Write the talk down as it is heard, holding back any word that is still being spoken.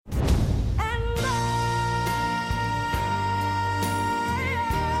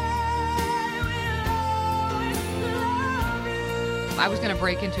I was going to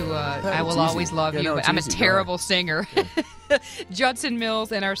break into I Will easy. Always Love You, No, but I'm a easy. terrible singer. Yeah. Judson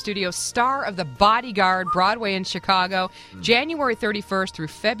Mills in our studio, star of The Bodyguard, Broadway in Chicago, January 31st through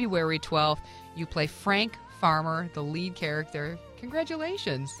February 12th. You play Frank Farmer, the lead character.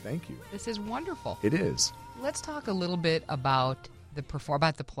 Congratulations. Thank you. This is wonderful. It is. Let's talk a little bit about the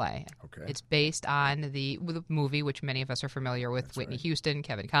play. Okay. It's based on the movie, which many of us are familiar with, That's Whitney right. Houston,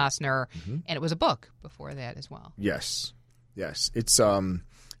 Kevin Costner, and it was a book before that as well. Yes. It's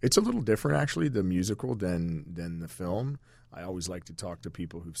a little different actually, the musical than the film. I always like to talk to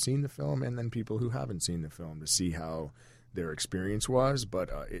people who've seen the film and then people who haven't seen the film to see how their experience was, but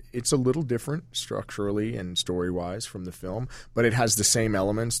it's a little different structurally and story-wise from the film, but it has the same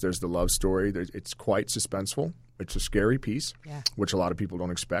elements. There's the love story. It's quite suspenseful. It's a scary piece, which a lot of people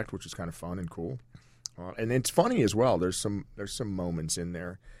don't expect, which is kind of fun and cool. And it's funny as well. There's some moments in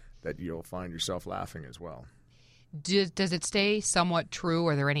there that you'll find yourself laughing as well. Does it stay somewhat true?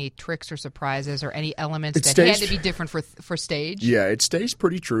 Are there any tricks or surprises or any elements that had to be different for stage? Yeah, it stays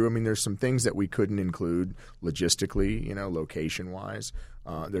pretty true. I mean, there's some things that we couldn't include logistically, location-wise.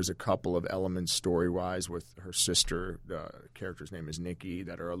 There's a couple of elements story-wise with her sister, the character's name is Nikki,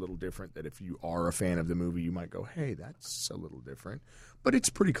 that are a little different, that if you are a fan of the movie, you might go, hey, that's a little different. But it's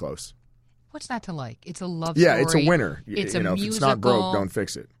pretty close. What's not to like? It's a love story. Yeah, it's a winner. It's a musical. If it's not broke, don't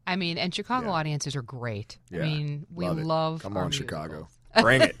fix it. I mean, and Chicago audiences are great. Yeah, I mean, we love Come our on, musicals. Chicago.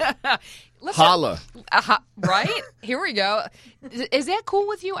 Bring it. Let's Holla. Right? Here we go. Is that cool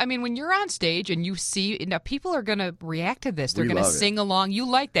with you? I mean, when you're on stage and you see, people are going to react to this. They're going to sing along. You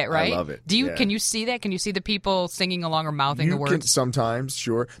like that, right? I love it. Can you see that? Can you see the people singing along or mouthing the words? You can sometimes,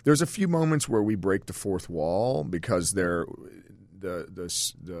 sure. There's a few moments where we break the fourth wall because the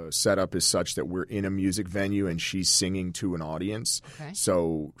setup is such that we're in a music venue and she's singing to an audience. Okay.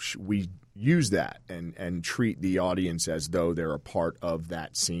 So we use that and treat the audience as though they're a part of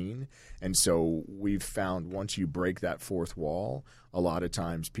that scene. And so we've found once you break that fourth wall, a lot of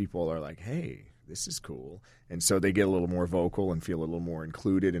times people are like, hey, this is cool. And so they get a little more vocal and feel a little more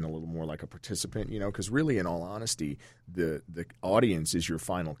included and a little more like a participant, because really, in all honesty, the audience is your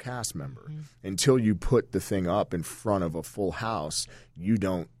final cast member. Mm-hmm. Until you put the thing up in front of a full house, you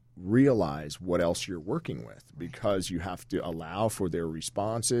don't realize what else you're working with because you have to allow for their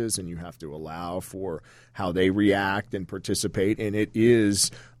responses and you have to allow for how they react and participate. And it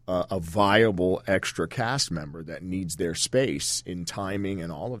is a viable extra cast member that needs their space in timing and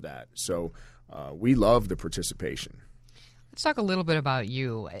all of that. So we love the participation. Let's talk a little bit about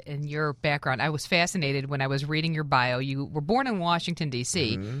you and your background. I was fascinated when I was reading your bio. You were born in Washington,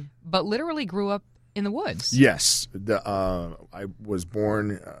 D.C., but literally grew up in the woods. Yes. I was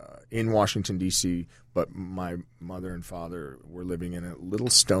born in Washington, D.C., but my mother and father were living in a little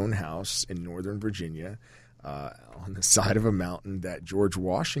stone house in Northern Virginia on the side of a mountain that George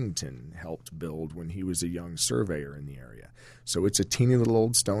Washington helped build when he was a young surveyor in the area. So it's a teeny little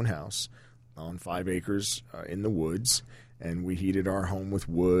old stone house on 5 acres in the woods, and we heated our home with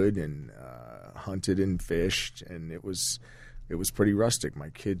wood and hunted and fished, and it was pretty rustic. My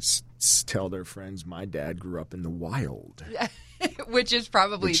kids tell their friends my dad grew up in the wild. Which is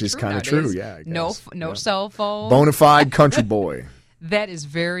probably Which is kind of true, yeah. I guess. No cell phone. Bona fide country boy. That is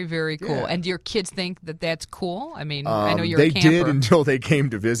very, very cool. Yeah. And do your kids think that that's cool? I mean, I know you're they a camper. They did until they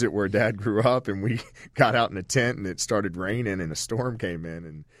came to visit where Dad grew up, and we got out in a tent, and it started raining, and a storm came in,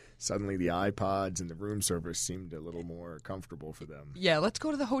 and suddenly the iPods and the room service seemed a little more comfortable for them. Yeah, let's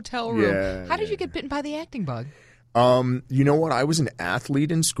go to the hotel room. Yeah, How did you get bitten by the acting bug? You know what? I was an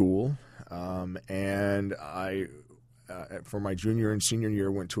athlete in school, and I, for my junior and senior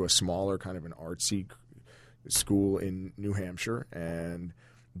year, went to a smaller kind of an artsy school in New Hampshire, and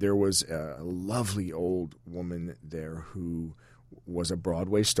there was a lovely old woman there who was a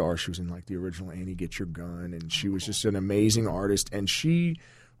Broadway star. She was in like the original Annie Get Your Gun, and she was just an amazing artist, and she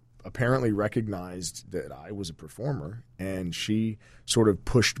apparently recognized that I was a performer, and she sort of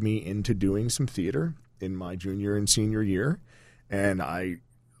pushed me into doing some theater in my junior and senior year, and I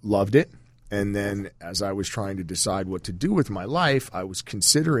loved it. And then as I was trying to decide what to do with my life, I was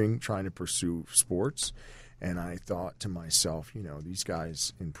considering trying to pursue sports. And I thought to myself, these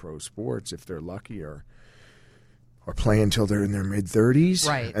guys in pro sports, if they're lucky, are playing until they're in their mid-30s.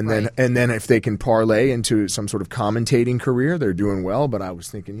 Right, and then if they can parlay into some sort of commentating career, they're doing well. But I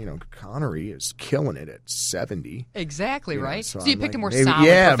was thinking, Connery is killing it at 70. Exactly, right? So you picked a more maybe,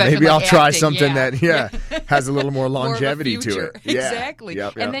 solid maybe I'll try acting, something that has a little more longevity more to it. Exactly.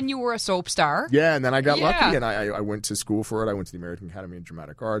 Yep. And then you were a soap star. Yeah, and then I got lucky, and I went to school for it. I went to the American Academy of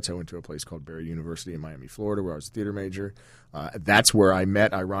Dramatic Arts. I went to a place called Barry University in Miami, Florida, where I was a theater major. That's where I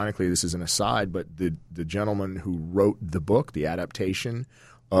met, ironically, this is an aside, but the gentleman who wrote the book, the adaptation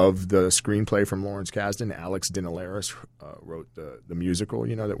of the screenplay from Lawrence Kasdan. Alex Dinelaris wrote the musical,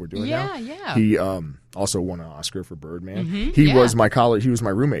 that we're doing now. Yeah. He also won an Oscar for Birdman. Mm-hmm, He was my college. He was my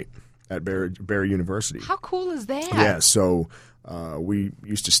roommate at Barry University. How cool is that? Yeah, so we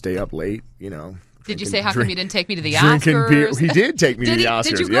used to stay up late, Did you say, how come you didn't take me to the drinking Oscars? beer. He did take me to the Oscars.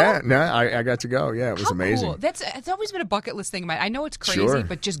 Did you go? Yeah, no, I got to go. Yeah, it was How amazing. cool. It's always been a bucket list thing of mine. I know it's crazy, Sure.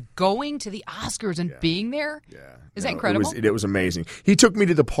 but just going to the Oscars and being there, is that No, incredible? It was amazing. He took me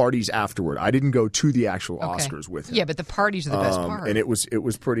to the parties afterward. I didn't go to the actual Oscars with him. Yeah, but the parties are the best part. And it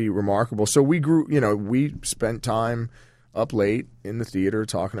was pretty remarkable. So we grew, we spent time up late in the theater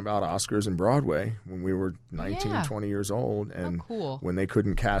talking about Oscars and Broadway when we were 19, 20 years old. And cool. when they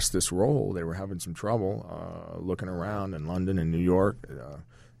couldn't cast this role, they were having some trouble looking around in London and New York.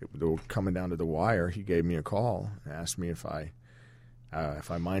 They were coming down to the wire. He gave me a call and asked me if I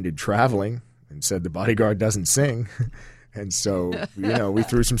minded traveling, and said the Bodyguard doesn't sing. And so, we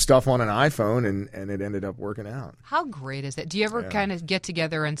threw some stuff on an iPhone, and it ended up working out. How great is that? Do you ever kind of get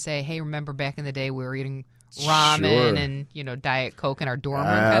together and say, hey, remember back in the day we were eating ramen and Diet Coke in our dorm room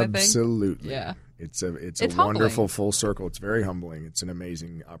kind of thing? Absolutely. Yeah. It's a humbling. wonderful full circle. It's very humbling. It's an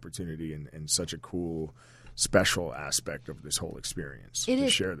amazing opportunity and such a cool, special aspect of this whole experience to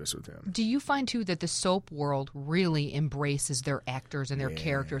share this with him. Do you find, too, that the soap world really embraces their actors and their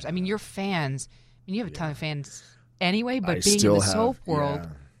characters? I mean, your fans, you have a ton of fans anyway, but being in the soap world,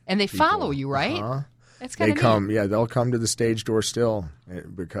 and they follow you, right? Uh-huh. That's kind of They come, they'll come to the stage door still,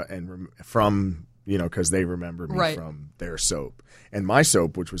 because they remember me from their soap. And my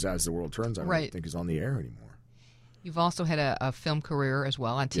soap, which was As the World Turns, I don't think is on the air anymore. You've also had a film career as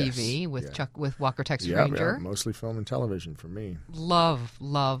well on TV with Walker Texas Ranger. Yeah, mostly film and television for me. Love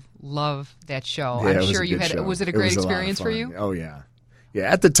that show. Yeah, I'm sure you had. show. Was it a great experience for you? Oh yeah. Yeah,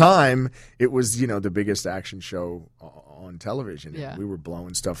 at the time, it was, the biggest action show on television. Yeah. We were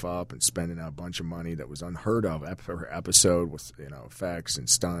blowing stuff up and spending a bunch of money that was unheard of per episode with, effects and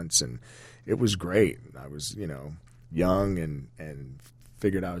stunts. And it was great. I was, young and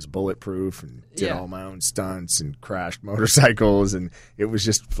figured I was bulletproof and did all my own stunts and crashed motorcycles. And it was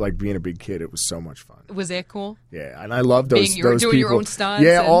just like being a big kid. It was so much fun. Was that cool? Yeah, and I loved those doing people. Your own stunts?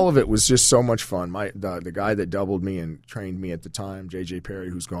 Yeah, all of it was just so much fun. The guy that doubled me and trained me at the time, J.J.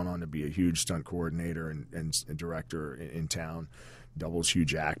 Perry, who's gone on to be a huge stunt coordinator and director in town, doubles Hugh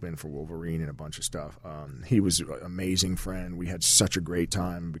Jackman for Wolverine and a bunch of stuff. He was an amazing friend. We had such a great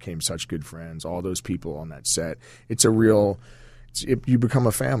time, became such good friends. All those people on that set. It's a real... you become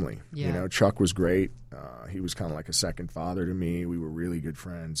a family. Yeah. Chuck was great. He was kind of like a second father to me. We were really good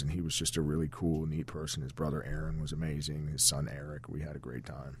friends, and he was just a really cool, neat person. His brother Aaron was amazing. His son Eric. We had a great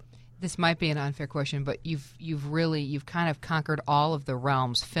time. This might be an unfair question, but you've kind of conquered all of the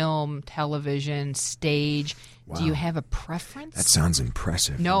realms: film, television, stage. Wow. Do you have a preference? That sounds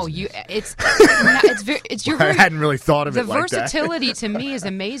impressive. No, it's your I hadn't really thought of it like that. The versatility to me is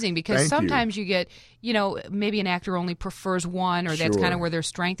amazing because Thank sometimes you get, maybe an actor only prefers one, or that's kind of where their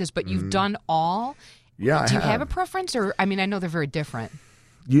strength is, but you've done all. Yeah, Do you have a preference, or I know they're very different.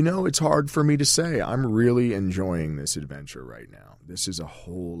 It's hard for me to say. I'm really enjoying this adventure right now. This is a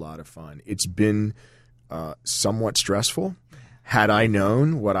whole lot of fun. It's been somewhat stressful. Had I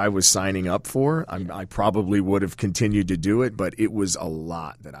known what I was signing up for, I probably would have continued to do it, but it was a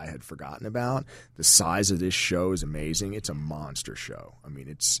lot that I had forgotten about. The size of this show is amazing. It's a monster show.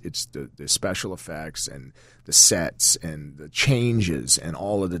 It's the special effects and the sets and the changes and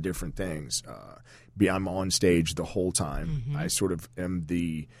all of the different things. I'm on stage the whole time. Mm-hmm. I sort of am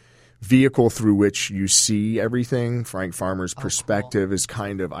the vehicle through which you see everything. Frank Farmer's perspective is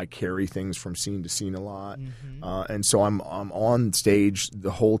kind of, I carry things from scene to scene a lot. Mm-hmm. And so I'm on stage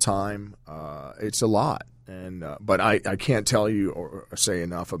the whole time. It's a lot. And but I can't tell you or say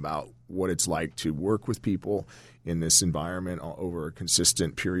enough about what it's like to work with people in this environment over a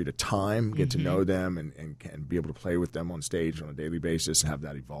consistent period of time, get to know them and be able to play with them on stage on a daily basis and have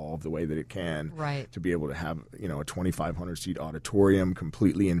that evolve the way that it can. Right. To be able to have a 2,500-seat auditorium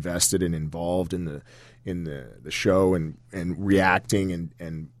completely invested and involved in the show and reacting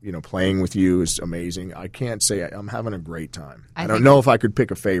and playing with you is amazing. I can't say I'm having a great time. I don't know if I could pick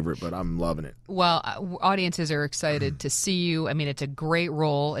a favorite, but I'm loving it. Well, audiences are excited to see you. It's a great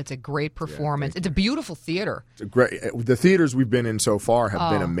role. It's a great performance. It's a beautiful theater. The theaters we've been in so far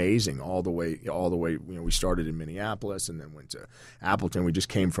have been amazing all the way. We started in Minneapolis and then went to Appleton. We just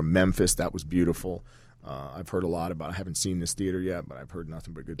came from Memphis. That was beautiful. I've heard a lot about. I haven't seen this theater yet, but I've heard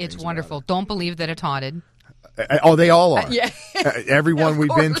nothing but good things. It's wonderful. About it. Don't believe that it's haunted. Oh, they all are. Yeah. Everyone Of we've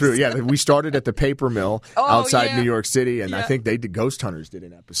been course. through. Yeah, we started at the Paper Mill Oh, outside yeah. New York City, and I Yeah. think they did. Ghost Hunters did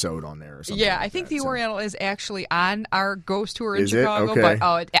an episode on there or something. Yeah, like I think that, the Oriental is actually on our ghost tour in Is it? Chicago. Okay.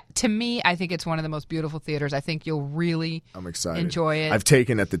 But to me, I think it's one of the most beautiful theaters. I think you'll really I'm excited. enjoy it. I've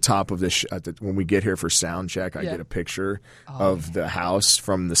taken at the top of this when we get here for sound check. I Yeah. get a picture of the house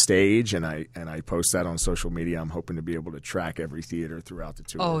from the stage, and I post that on social media. I'm hoping to be able to track every theater throughout the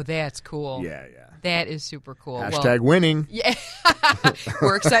tour. Oh, that's cool. yeah. That is super cool. Hashtag winning. Yeah.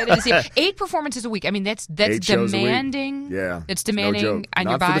 We're excited to see it. 8 performances a week. I mean, that's 8 shows a week. demanding. Yeah. It's No demanding joke. on Not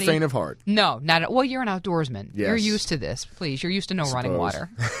your body. for the faint of heart. No, not well, you're an outdoorsman. Yes. You're used to this. Please, you're used to no running Suppose.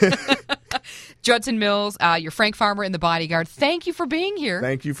 water. Judson Mills, you're Frank Farmer in The Bodyguard. Thank you for being here.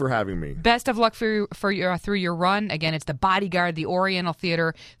 Thank you for having me. Best of luck for your through your run. Again, it's The Bodyguard, the Oriental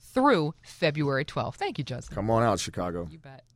Theatre, through February 12th. Thank you, Judson. Come on out, Chicago. You bet.